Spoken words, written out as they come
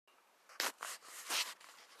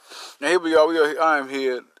And here we are. I am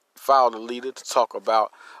here, File the Leader, to talk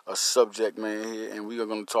about a subject, man, here. And we are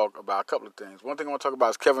going to talk about a couple of things. One thing I want to talk about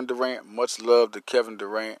is Kevin Durant. Much love to Kevin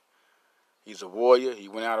Durant. He's a warrior. He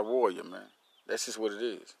went out a warrior, man. That's just what it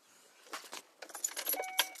is.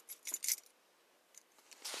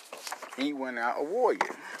 He went out a warrior.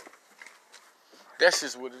 That's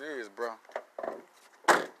just what it is, bro.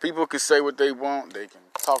 People can say what they want. They can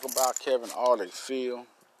talk about Kevin all they feel.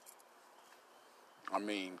 I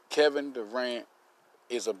mean, Kevin Durant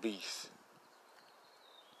is a beast.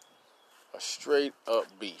 A straight up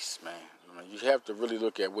beast, man. I mean, you have to really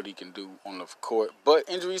look at what he can do on the court. But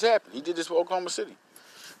injuries happen. He did this with Oklahoma City.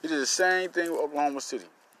 He did the same thing with Oklahoma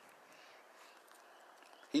City.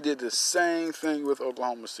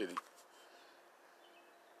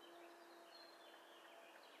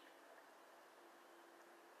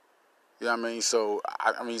 You know what I mean? So,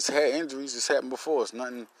 I mean, he's had injuries. It's happened before. It's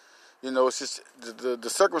nothing, it's just the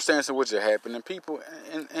circumstance in which it happened. And people,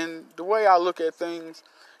 and the way I look at things,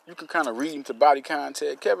 you can kind of read into body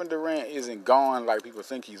contact. Kevin Durant isn't gone like people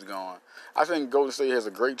think he's gone. I think Golden State has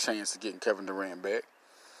a great chance of getting Kevin Durant back.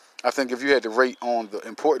 I think if you had to rate on the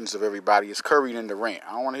importance of everybody, it's Curry and Durant.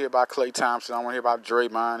 I don't want to hear about Klay Thompson. I don't want to hear about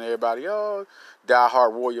Draymond and everybody. Oh,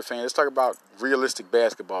 diehard Warrior fans. Let's talk about realistic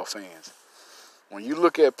basketball fans. When you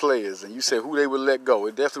look at players and you say who they would let go,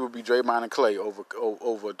 it definitely would be Draymond and Klay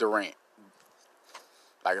over Durant.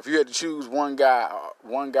 Like if you had to choose one guy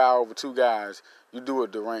over two guys, you do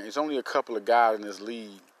it Durant. It's only a couple of guys in this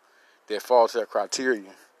league that fall to that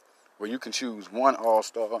criteria where you can choose one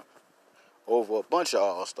All-Star over a bunch of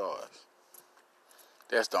All-Stars.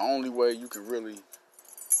 That's the only way you can really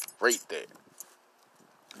rate that.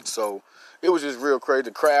 So it was just real crazy.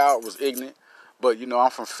 The crowd was ignorant, but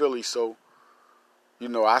I'm from Philly, so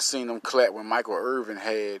I seen them clap when Michael Irvin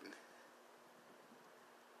had,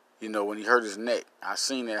 when he hurt his neck. I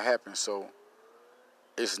seen that happen, so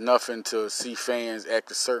it's nothing to see fans act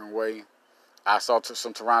a certain way. I saw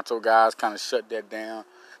some Toronto guys kind of shut that down,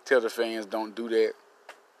 tell the fans don't do that.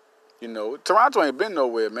 Toronto ain't been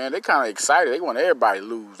nowhere, man. They kind of excited. They want everybody to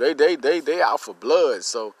lose. They out for blood.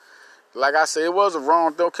 So, like I said, it was a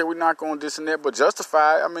wrong thing. Okay, we're not going this and that, but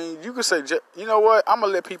justified. I mean, you could say, you know what? I'm going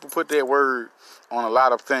to let people put their word on a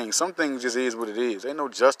lot of things. Some things just is what it is. Ain't no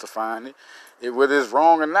justifying it. Whether it's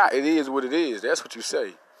wrong or not, it is what it is. That's what you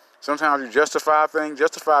say. Sometimes you justify things.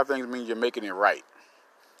 Justify things mean you're making it right.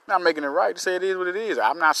 Not making it right. To say it is what it is.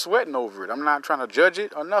 I'm not sweating over it. I'm not trying to judge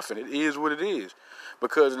it or nothing. It is what it is.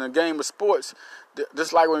 Because in the game of sports,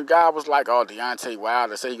 just like when a guy was like, oh, Deontay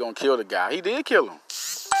Wilder say he gonna kill the guy. He did kill him.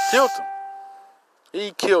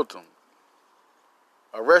 He killed him.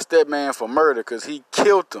 Arrest that man for murder because he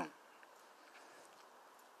killed him.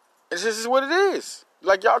 It's just what it is.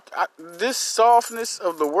 Like y'all, this softness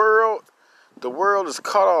of the world is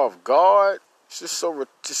caught off guard. It's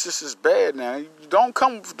just as bad now. Don't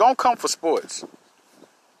come for sports.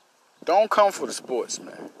 Don't come for the sports,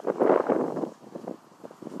 man.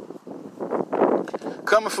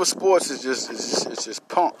 Coming for sports is just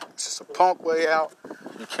punk. It's just a punk way out.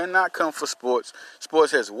 You cannot come for sports.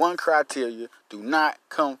 Sports has one criteria: do not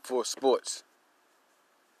come for sports.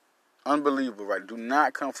 Unbelievable, right? Do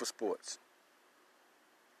not come for sports.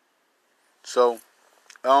 So,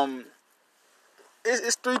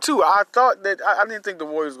 it's 3-2. I thought that I didn't think the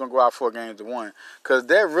Warriors were gonna go out 4-1 because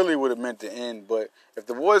that really would have meant the end. But if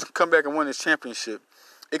the Warriors can come back and win this championship,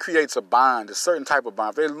 it creates a bond, a certain type of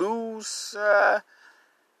bond. If they lose, I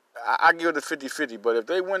give it a 50-50, but if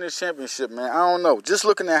they win this championship, man, I don't know. Just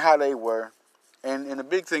looking at how they were, and the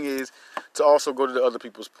big thing is to also go to the other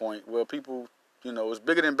people's point. Well, people, it's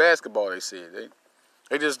bigger than basketball. They said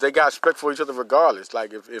they got respect for each other regardless.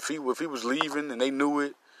 Like if he was leaving and they knew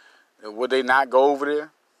it, would they not go over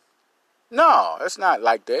there? No, it's not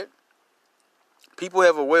like that. People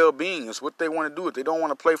have a well-being. It's what they want to do. If they don't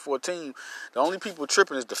want to play for a team, the only people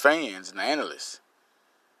tripping is the fans and the analysts.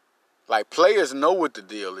 Like, players know what the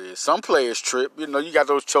deal is. Some players trip. You got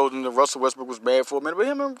those chosen that Russell Westbrook was bad for a minute. But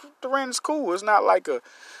him and Durant is cool. It's not like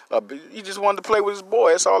he just wanted to play with his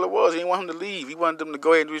boy. That's all it was. He didn't want him to leave. He wanted them to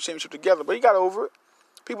go ahead and do the championship together. But he got over it.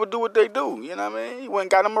 People do what they do. You know what I mean? He went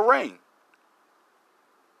and got him a ring.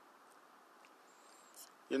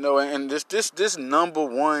 And this number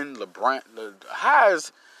one LeBron, how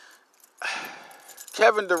is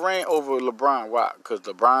Kevin Durant over LeBron? Why? Because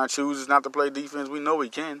LeBron chooses not to play defense. We know he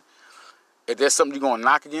can. If there's something you're going to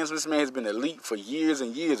knock against, this man has been elite for years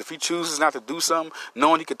and years. If he chooses not to do something,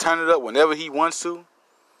 knowing he can turn it up whenever he wants to,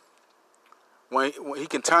 when he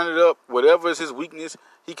can turn it up, whatever is his weakness,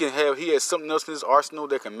 he has something else in his arsenal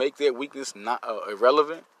that can make that weakness not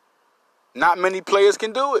irrelevant. Not many players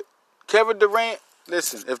can do it. Kevin Durant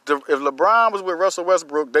Listen, if LeBron was with Russell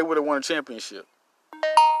Westbrook, they would have won a championship.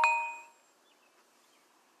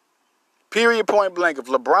 Period, point blank. If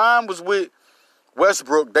LeBron was with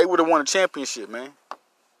Westbrook, they would have won a championship, man.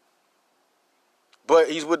 But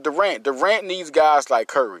he's with Durant. Durant needs guys like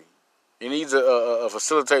Curry. He needs a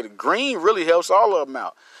facilitator. Green really helps all of them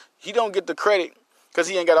out. He don't get the credit because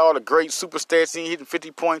he ain't got all the great super stats. He ain't hitting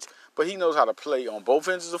 50 points, but he knows how to play on both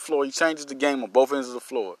ends of the floor. He changes the game on both ends of the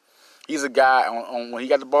floor. He's a guy when he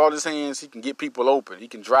got the ball in his hands, he can get people open. He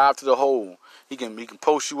can drive to the hole. He can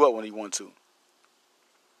post you up when he wants to.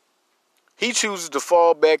 He chooses to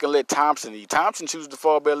fall back and let Thompson eat. Thompson chooses to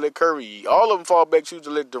fall back and let Curry eat. All of them fall back, choose to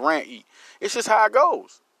let Durant eat. It's just how it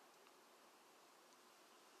goes.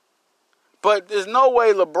 But there's no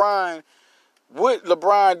way what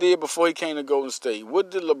LeBron did before he came to Golden State. What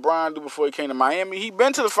did LeBron do before he came to Miami? He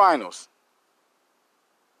been to the finals.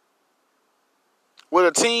 With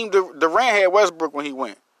a team, Durant had Westbrook when he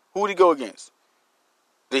went. Who did he go against?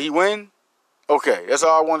 Did he win? Okay, that's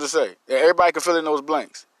all I wanted to say. Everybody can fill in those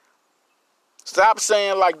blanks. Stop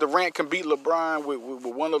saying like Durant can beat LeBron with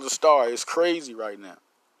one other star. It's crazy right now.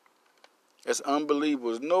 It's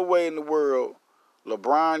unbelievable. There's no way in the world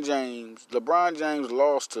LeBron James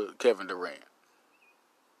lost to Kevin Durant.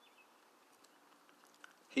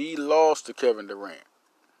 He lost to Kevin Durant.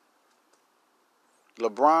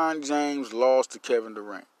 LeBron James lost to Kevin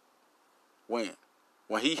Durant. When?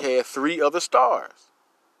 When he had 3 other stars.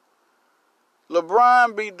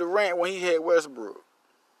 LeBron beat Durant when he had Westbrook.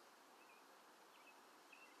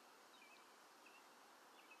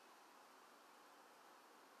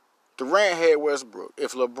 Durant had Westbrook.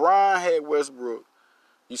 If LeBron had Westbrook,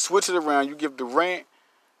 you switch it around. You give Durant,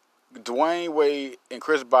 Dwayne Wade, and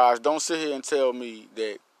Chris Bosh. Don't sit here and tell me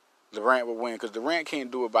that Durant will win because Durant can't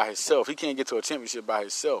do it by himself. He can't get to a championship by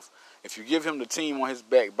himself. If you give him the team on his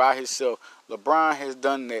back by himself, LeBron has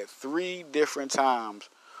done that 3 different times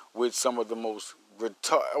with some of the most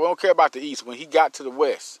retarded. I don't care about the East. When he got to the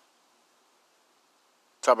West,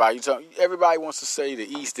 everybody wants to say the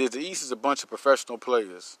East is a bunch of professional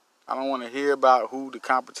players. I don't want to hear about who the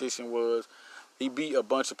competition was. He beat a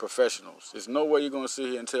bunch of professionals. There's no way you're going to sit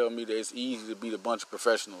here and tell me that it's easy to beat a bunch of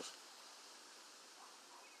professionals.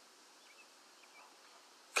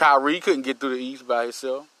 Kyrie couldn't get through the East by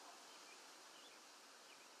himself.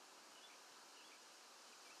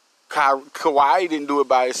 Kawhi didn't do it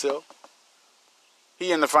by himself.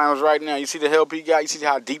 He in the finals right now. You see the help he got. You see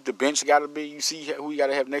how deep the bench got to be. You see who he got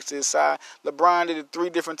to have next to his side. LeBron did it 3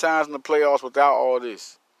 different times in the playoffs without all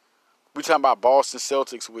this. We talking about Boston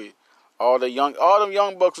Celtics with all them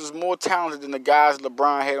young bucks was more talented than the guys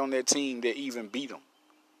LeBron had on their team that even beat him.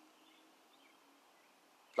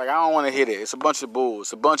 Like, I don't want to hear that. It's a bunch of bull.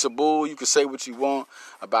 It's a bunch of bull. You can say what you want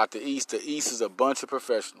about the East. The East is a bunch of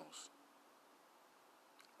professionals.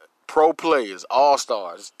 Pro players,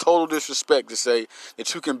 all-stars. It's total disrespect to say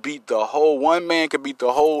that you can beat one man can beat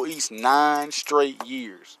the whole East 9 straight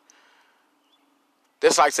years.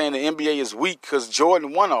 That's like saying the NBA is weak because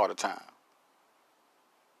Jordan won all the time.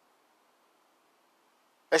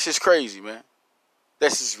 That's just crazy, man.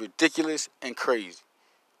 That's just ridiculous and crazy.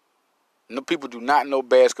 No, people do not know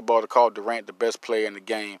basketball to call Durant the best player in the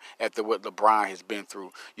game after what LeBron has been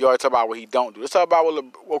through. You always talk about what he don't do. Let's talk about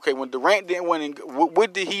when Durant didn't win,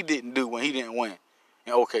 what did he didn't do when he didn't win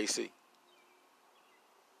in OKC?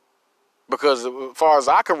 Because as far as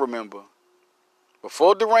I can remember,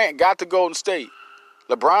 before Durant got to Golden State,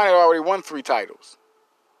 LeBron had already won 3 titles.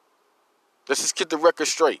 Let's just get the record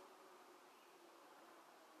straight.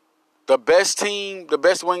 The best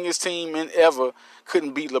winningest team ever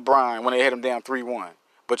couldn't beat LeBron when they had him down 3-1.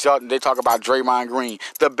 But they talk about Draymond Green.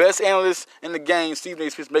 The best analyst in the game, Stephen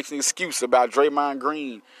A. Smith, makes an excuse about Draymond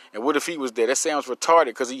Green. And what if he was there? That sounds retarded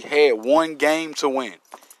because he had 1 game to win.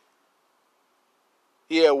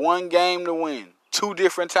 He had 1 game to win 2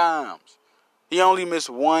 different times. He only missed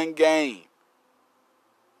 1 game.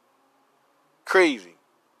 Crazy.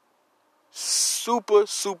 Super,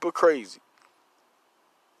 super crazy.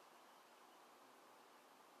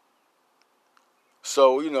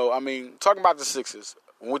 So, talking about the Sixers,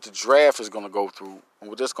 what the draft is going to go through and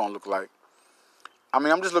what that's going to look like. I'm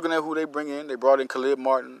just looking at who they bring in. They brought in Khalid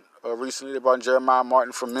Martin recently. They brought in Jeremiah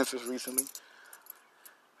Martin from Memphis recently.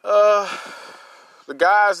 The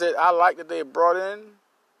guys that I like that they brought in,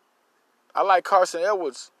 I like Carson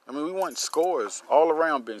Edwards. We want scores all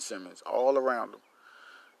around Ben Simmons, all around him.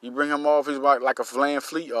 You bring him off, he's like a Van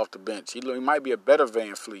Fleet off the bench. He might be a better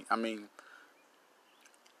Van Fleet.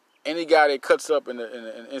 Any guy that cuts up in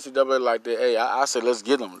the NCAA like that, hey, I say let's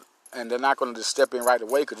get him. And they're not going to just step in right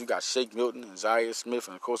away because you got Shake Milton and Zaire Smith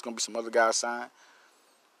and, of course, going to be some other guys signed.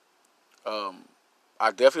 I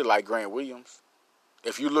definitely like Grant Williams.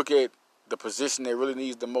 If you look at the position that really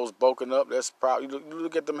needs the most bulking up, that's probably, you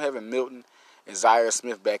look at them having Milton and Zaire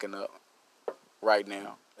Smith backing up right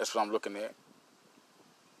now. That's what I'm looking at.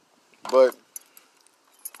 But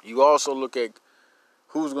you also look at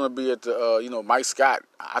who's going to be at the, Mike Scott.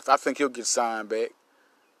 I think he'll get signed back.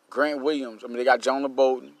 Grant Williams. I mean, they got Jonah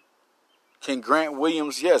Bolden. Can Grant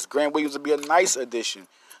Williams, yes, Grant Williams would be a nice addition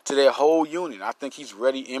to their whole unit. I think he's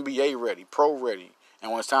ready, NBA ready, pro ready. And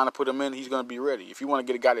when it's time to put him in, he's going to be ready. If you want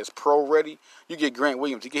to get a guy that's pro ready, you get Grant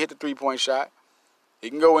Williams. He can hit the three-point shot. He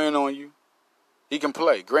can go in on you. He can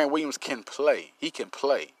play. Grant Williams can play. He can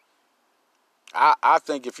play. I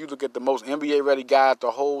think if you look at the most NBA ready guy at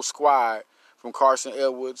the whole squad, from Carson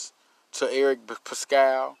Edwards to Eric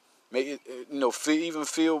Pascal,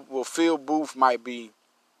 Phil Booth might be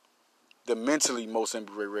the mentally most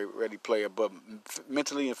NBA ready player, but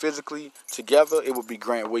mentally and physically together, it would be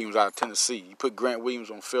Grant Williams out of Tennessee. You put Grant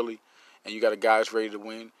Williams on Philly, and you got a guy that's ready to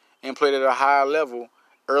win and played at a higher level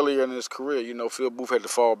earlier in his career. Phil Booth had to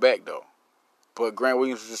fall back, though. But Grant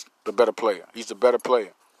Williams is just the better player. He's the better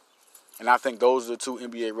player. And I think those are the two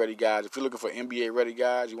NBA-ready guys. If you're looking for NBA-ready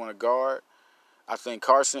guys you want to guard, I think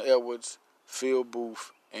Carson Edwards, Phil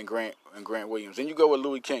Booth, and Grant Williams. Then you go with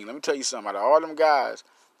Louis King. Let me tell you something. Out of all them guys,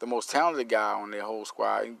 the most talented guy on their whole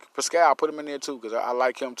squad, and Pascal, I'll put him in there too because I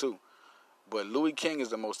like him too. But Louis King is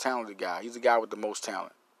the most talented guy. He's the guy with the most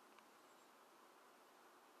talent.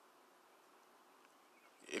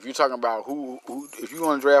 If you're talking about who if you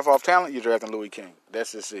want to draft off talent, you're drafting Louis King.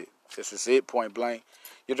 That's just it. That's just it, point blank.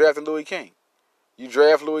 You're drafting Louis King. You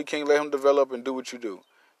draft Louis King, let him develop and do what you do.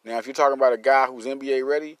 Now, if you're talking about a guy who's NBA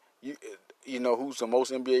ready, you know who's the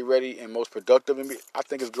most NBA ready and most productive NBA, I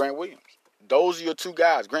think it's Grant Williams. Those are your two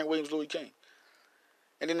guys, Grant Williams, Louis King.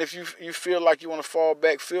 And then if you feel like you want to fall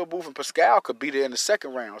back, Phil Booth and Pascal could be there in the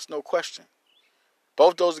second round. It's no question.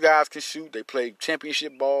 Both those guys can shoot. They play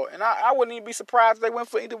championship ball. And I wouldn't even be surprised if they went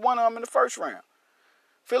for either one of them in the first round.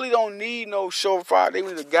 Philly don't need no surefire. They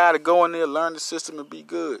need a guy to go in there, learn the system, and be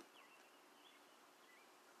good.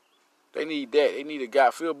 They need that. They need a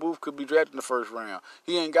guy. Phil Booth could be drafted in the first round.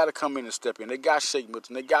 He ain't got to come in and step in. They got Shake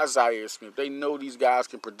Milton. They got Zaire Smith. They know these guys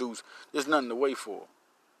can produce. There's nothing to wait for.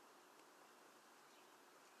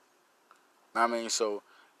 So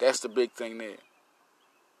that's the big thing there.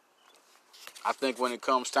 I think when it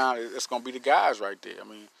comes time, it's going to be the guys right there.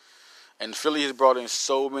 And Philly has brought in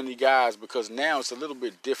so many guys because now it's a little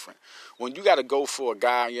bit different. When you got to go for a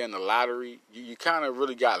guy and you're in the lottery, you kind of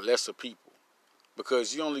really got lesser people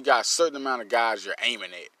because you only got a certain amount of guys you're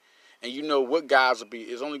aiming at. And you know what guys will be.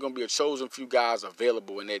 There's only going to be a chosen few guys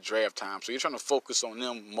available in that draft time. So you're trying to focus on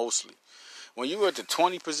them mostly. When you were at the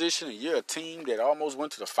 20 position and you're a team that almost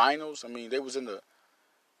went to the finals, they was in the,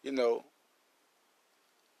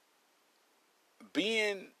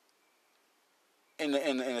 being in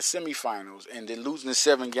the semifinals and then losing the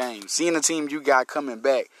 7 games, seeing the team you got coming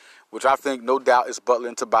back, which I think no doubt is Butler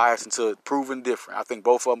and Tobias until proven different. I think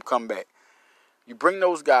both of them come back. You bring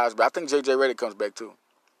those guys back. I think J.J. Redick comes back too.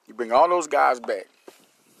 You bring all those guys back.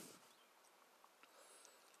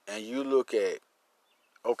 And you look at,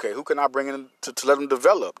 okay, who can I bring in to let them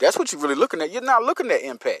develop? That's what you're really looking at. You're not looking at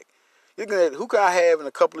impact. You're looking at who can I have in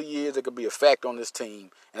a couple of years that could be a fact on this team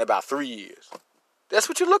in about 3 years. That's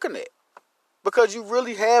what you're looking at. Because you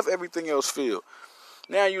really have everything else filled.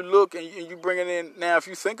 Now you look and you bring it in. Now, if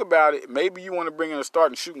you think about it, maybe you want to bring in a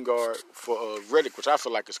starting shooting guard for Redick, which I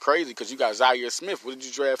feel like is crazy because you got Zaire Smith. What did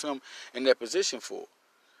you draft him in that position for?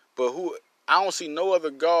 But I don't see no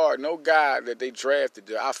other guard, no guy that they drafted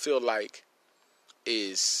that I feel like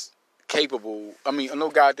is capable. No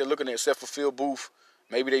guy they're looking at except for Phil Booth.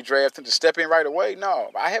 Maybe they drafted him to step in right away.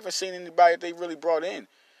 No, I haven't seen anybody that they really brought in.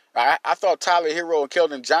 I thought Tyler Hero and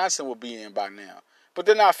Keldon Johnson would be in by now. But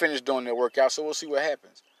they're not finished doing their workout, so we'll see what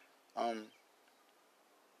happens.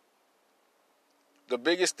 The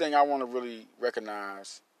biggest thing I want to really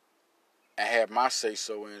recognize and have my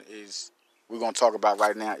say-so in is we're going to talk about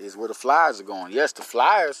right now is where the Flyers are going. Yes, the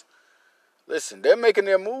Flyers, listen, they're making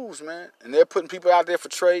their moves, man. And they're putting people out there for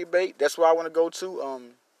trade bait. That's where I want to go to.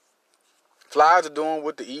 Flyers are doing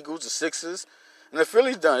what the Eagles, the Sixers, and the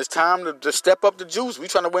Phillies done. It's time to step up the juice. We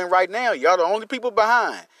trying to win right now. Y'all the only people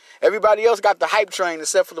behind. Everybody else got the hype train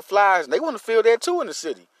except for the Flyers, and they want to feel that too in the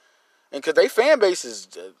city. And because they fan base is,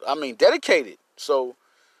 dedicated. So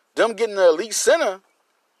them getting the elite center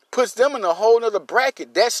puts them in a whole nother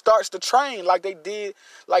bracket. That starts the train like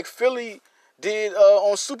Philly did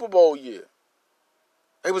on Super Bowl year.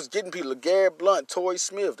 They was getting people, LeGarrette Blount, Torrey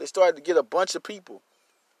Smith. They started to get a bunch of people.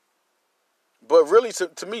 But really,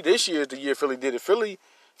 to me, this year is the year Philly did it. Philly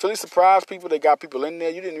Philly surprised people. They got people in there.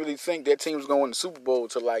 You didn't really think that team was going to win the Super Bowl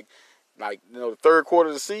until the third quarter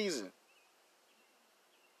of the season.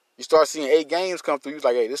 You start seeing 8 games come through. You was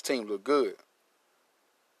like, hey, this team look good.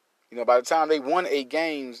 By the time they won 8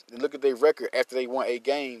 games, and look at their record after they won 8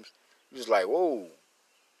 games, you just like, whoa.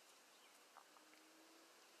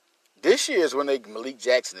 This year is when they Malik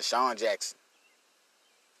Jackson, Deshaun Jackson,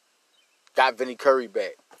 got Vinny Curry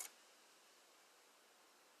back.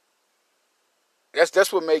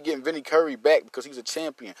 That's what made getting Vinny Curry back, because he's a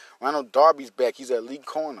champion. Ronald Darby's back. He's an elite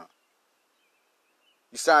corner.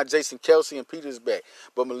 You signed Jason Kelsey and Peters back.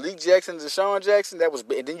 But Malik Jackson, Deshaun Jackson, that was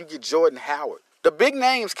big. And then you get Jordan Howard. The big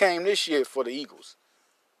names came this year for the Eagles.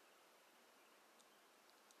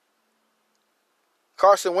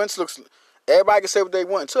 Carson Wentz looks... Everybody can say what they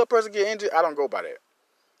want. Until a person get injured, I don't go by that.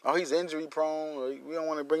 Oh, he's injury prone. Or we don't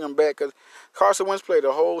want to bring him back. Because Carson Wentz played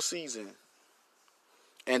the whole season.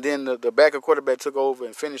 And then the backup quarterback took over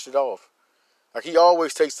and finished it off. Like, he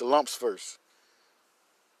always takes the lumps first.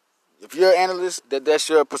 If you're an analyst, that's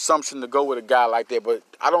your presumption to go with a guy like that. But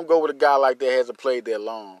I don't go with a guy like that who hasn't played that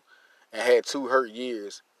long and had 2 hurt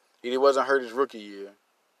years. He wasn't hurt his rookie year.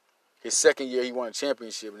 His second year, he won a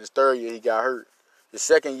championship. And his third year, he got hurt. His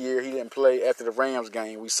second year, he didn't play after the Rams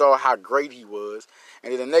game. We saw how great he was.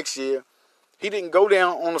 And then the next year, he didn't go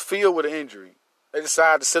down on the field with an injury. They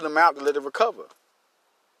decided to sit him out to let it recover.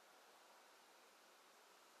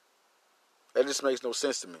 That just makes no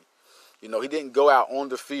sense to me. He didn't go out on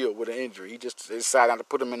the field with an injury. He just decided not to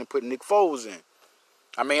put him in and put Nick Foles in.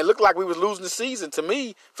 I mean, it looked like we was losing the season. To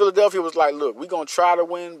me, Philadelphia was like, look, we're going to try to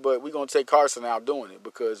win, but we're going to take Carson out doing it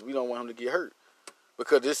because we don't want him to get hurt.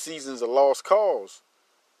 Because this season's a lost cause.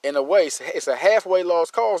 In a way, it's a halfway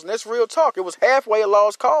lost cause, and that's real talk. It was halfway a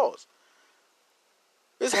lost cause.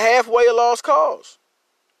 It's halfway a lost cause.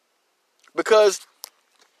 Because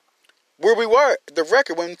where we were, the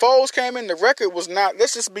record, when Foles came in, the record was not,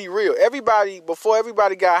 let's just be real. Before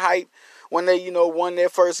everybody got hyped, when they, won their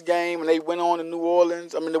first game and they went on to New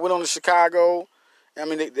Orleans, they went on to Chicago.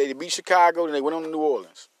 They beat Chicago, and they went on to New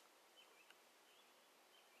Orleans.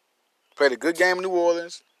 Played a good game in New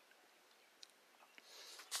Orleans.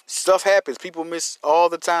 Stuff happens. People miss all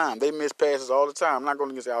the time. They miss passes all the time. I'm not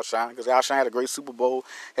going against Alshon, because Alshon had a great Super Bowl,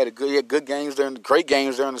 he had good games great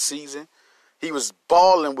games during the season. He was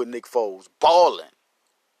balling with Nick Foles. Balling.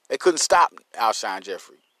 They couldn't stop Alshon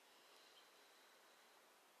Jeffrey.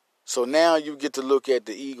 So now you get to look at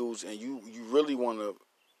the Eagles, and you really want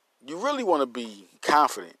to be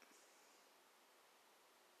confident.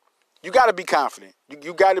 You got to be confident.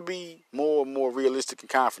 You got to be more and more realistic and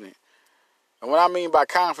confident. And what I mean by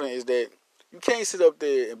confident is that you can't sit up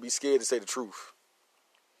there and be scared to say the truth.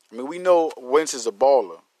 We know Wentz is a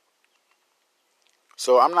baller.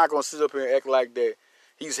 So I'm not going to sit up here and act like that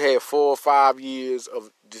he's had 4 or 5 years of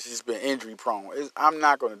just been injury prone. I'm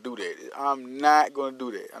not going to do that. I'm not going to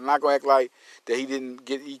do that. I'm not going to act like that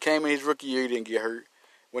he came in his rookie year, he didn't get hurt.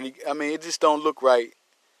 It just don't look right.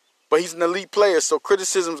 But he's an elite player, so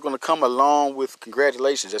criticism is going to come along with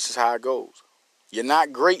congratulations. That's just how it goes. You're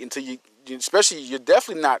not great until you're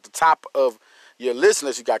definitely not the top of your list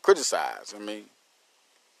unless you got criticized.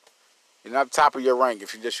 You're not the top of your rank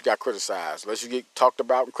if you got criticized, unless you get talked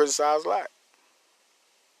about and criticized a lot.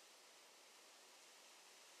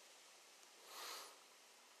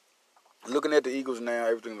 Looking at the Eagles now,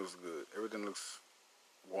 everything looks good. Everything looks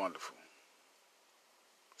wonderful.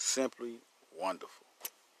 Simply wonderful.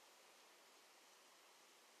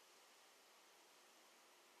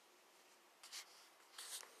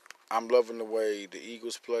 I'm loving the way the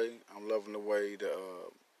Eagles play. I'm loving the way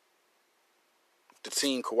the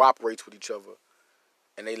team cooperates with each other,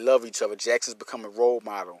 and they love each other. Jackson's become a role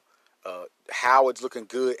model. Howard's looking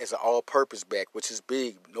good as an all-purpose back, which is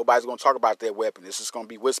big. Nobody's going to talk about that weapon. This is going to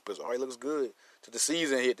be whispers. Oh, he looks good. Till the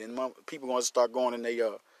season hit, and people going to start going in their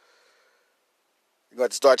going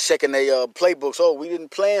to start checking their playbooks. Oh, we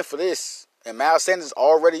didn't plan for this. And Miles Sanders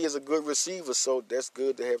already is a good receiver, so that's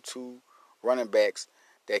good to have 2 running backs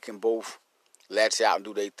that can both latch out and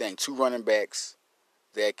do their thing. 2 running backs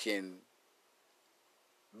that can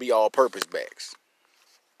be all-purpose backs.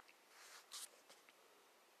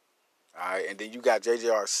 All right, and then you got J.J.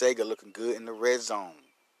 Arcega looking good in the red zone.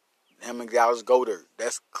 Him and Dallas Goedert.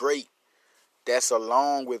 That's great. That's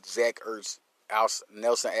along with Zach Ertz,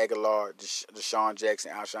 Nelson Aguilar, Deshaun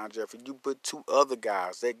Jackson, Alshon Jeffrey. You put 2 other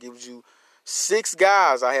guys. That gives you 6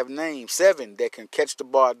 guys I have named, 7 that can catch the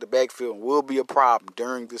ball at the backfield and will be a problem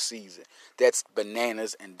during the season. That's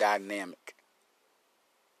bananas and dynamic.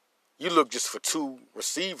 You look just for 2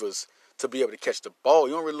 receivers to be able to catch the ball.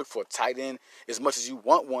 You don't really look for a tight end as much as you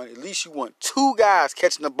want one. At least you want 2 guys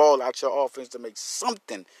catching the ball out your offense to make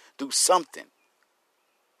something, do something.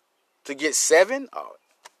 To get 7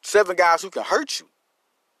 guys who can hurt you.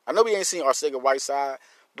 I know we ain't seen Arcega-Whiteside,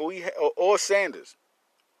 but or Sanders.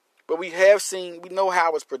 But we know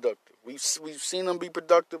how it's productive. We've seen him be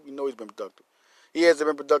productive. We know he's been productive. He hasn't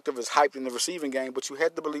been productive as hyped in the receiving game, but you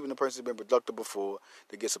had to believe in the person who's been productive before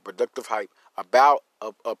to get some productive hype about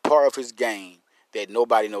a part of his game that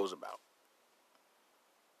nobody knows about.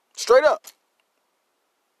 Straight up.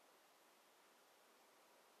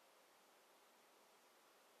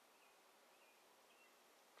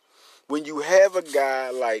 When you have a guy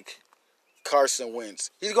like Carson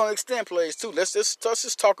Wentz, he's going to extend plays too. Let's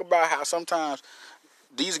just talk about how sometimes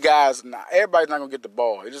these guys, everybody's not going to get the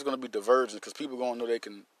ball. It's just going to be divergent because people are going to know they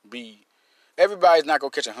can be. Everybody's not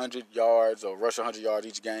going to catch 100 yards or rush 100 yards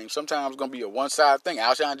each game. Sometimes it's going to be a one-side thing.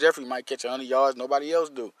 Alshon Jeffrey might catch 100 yards. Nobody else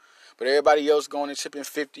do. But everybody else going and chipping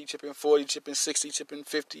 50, chipping 40, chipping 60, chipping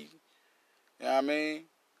 50. You know what I mean?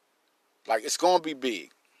 Like, it's going to be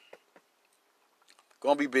big.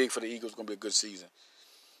 Going to be big for the Eagles. Going to be a good season.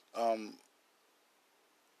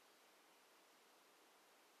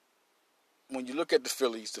 When you look at the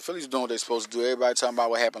Phillies doing what they're supposed to do. Everybody talking about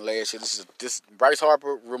what happened last year. This Bryce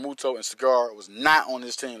Harper, Realmuto, and Cigar was not on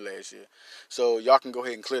this team last year. So y'all can go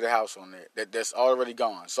ahead and clear the house on that. That's already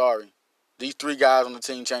gone. Sorry. These 3 guys on the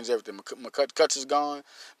team changed everything. McCutcheon is gone,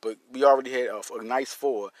 but we already had a nice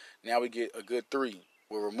 4. Now we get a good 3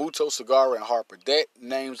 with Realmuto, Cigar, and Harper. That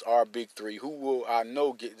names our big 3, who will, I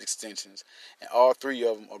know, get extensions. And all 3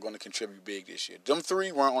 of them are going to contribute big this year. Them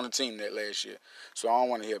 3 weren't on the team that last year. So I don't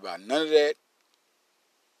want to hear about none of that.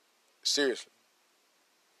 Seriously.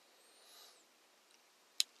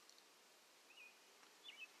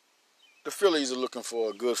 The Phillies are looking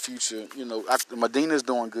for a good future. You know, Medina's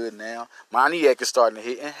doing good now. Moniak is starting to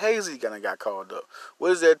hit, and Hazy got called up. What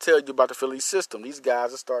does that tell you about the Phillies system? These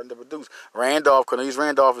guys are starting to produce. Cornelius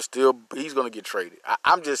Randolph is he's going to get traded.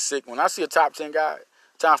 I'm just sick. When I see a top 10 guy,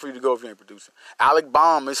 time for you to go if you ain't producing. Alec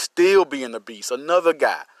Baum is still being a beast, another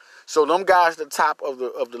guy. So them guys at the top of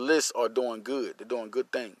the list are doing good. They're doing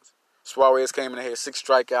good things. Suarez came in and had 6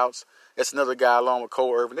 strikeouts. That's another guy along with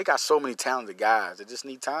Cole Irvin. They got so many talented guys. They just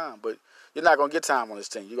need time, but you're not going to get time on this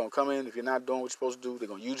team. You're going to come in. If you're not doing what you're supposed to do, they're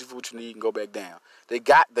going to use you for what you need and go back down. They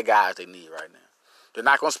got the guys they need right now. They're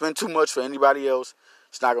not going to spend too much for anybody else.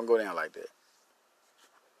 It's not going to go down like that.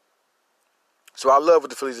 So I love what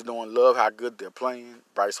the Phillies are doing. Love how good they're playing.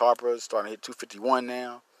 Bryce Harper is starting to hit 251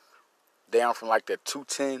 now. Down from like that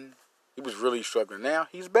 210. He was really struggling. Now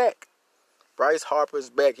he's back. Bryce Harper's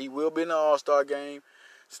back. He will be in the All-Star game.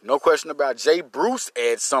 There's no question about it. Jay Bruce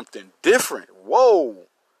adds something different. Whoa.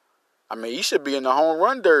 I mean, he should be in the home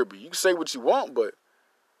run derby. You can say what you want, but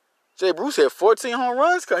Jay Bruce had 14 home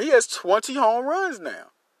runs. He has 20 home runs now.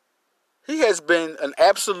 He has been an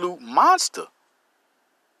absolute monster.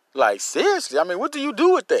 Like, seriously. I mean, what do you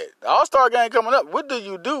do with that? The All-Star game coming up. What do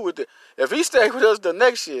you do with it? If he stays with us the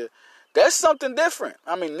next year, that's something different.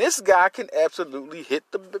 I mean, this guy can absolutely hit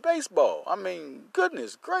the baseball. I mean,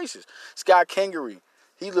 goodness gracious. Scott Kingery,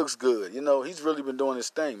 he looks good. You know, he's really been doing his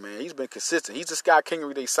thing, man. He's been consistent. He's the Scott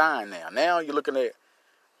Kingery they signed now. Now you're looking at,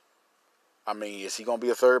 I mean, is he going to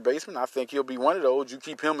be a third baseman? I think he'll be one of those. You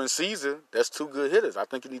keep him and Caesar. That's 2 good hitters. I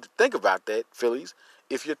think you need to think about that, Phillies,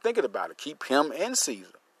 if you're thinking about it. Keep him and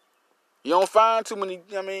Caesar. You don't find too many.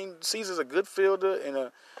 I mean, Caesar's a good fielder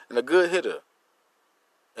and a good hitter.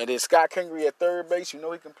 And then Scott Kingery at third base, you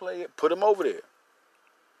know he can play it. Put him over there.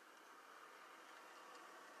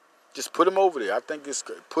 Just put him over there. I think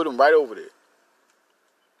put him right over there.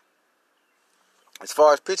 As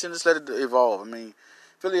far as pitching, just let it evolve. I mean,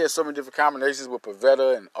 Philly has so many different combinations with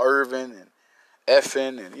Pavetta and Irvin and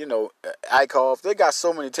Effin and, you know, Eichhoff. They got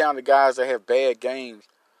so many talented guys that have bad games.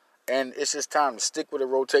 And it's just time to stick with a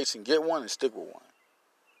rotation. Get one and stick with one.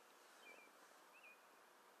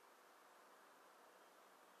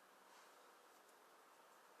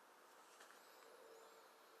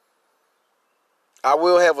 I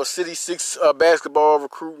will have a City 6 basketball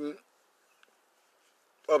recruiting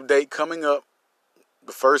update coming up.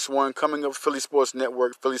 The first one coming up, Philly Sports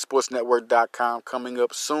Network, phillysportsnetwork.com, coming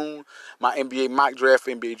up soon. My NBA mock draft,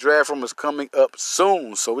 NBA draft room is coming up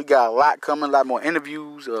soon. So we got a lot coming, a lot more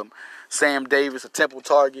interviews. Sam Davis, a Temple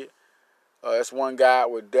target. That's one guy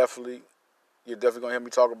you're definitely going to hear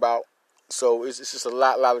me talk about. So it's just a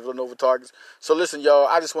lot of Villanova targets. So listen, y'all,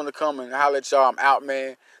 I just want to come and holler at y'all. I'm out,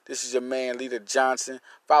 man. This is your man, Leader Johnson.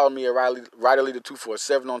 Follow me at Ryder Leader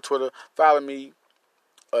 247 on Twitter. Follow me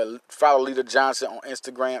follow Leader Johnson on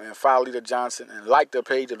Instagram and follow Leader Johnson and like the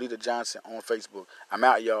page of Leader Johnson on Facebook. I'm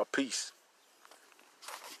out, y'all. Peace.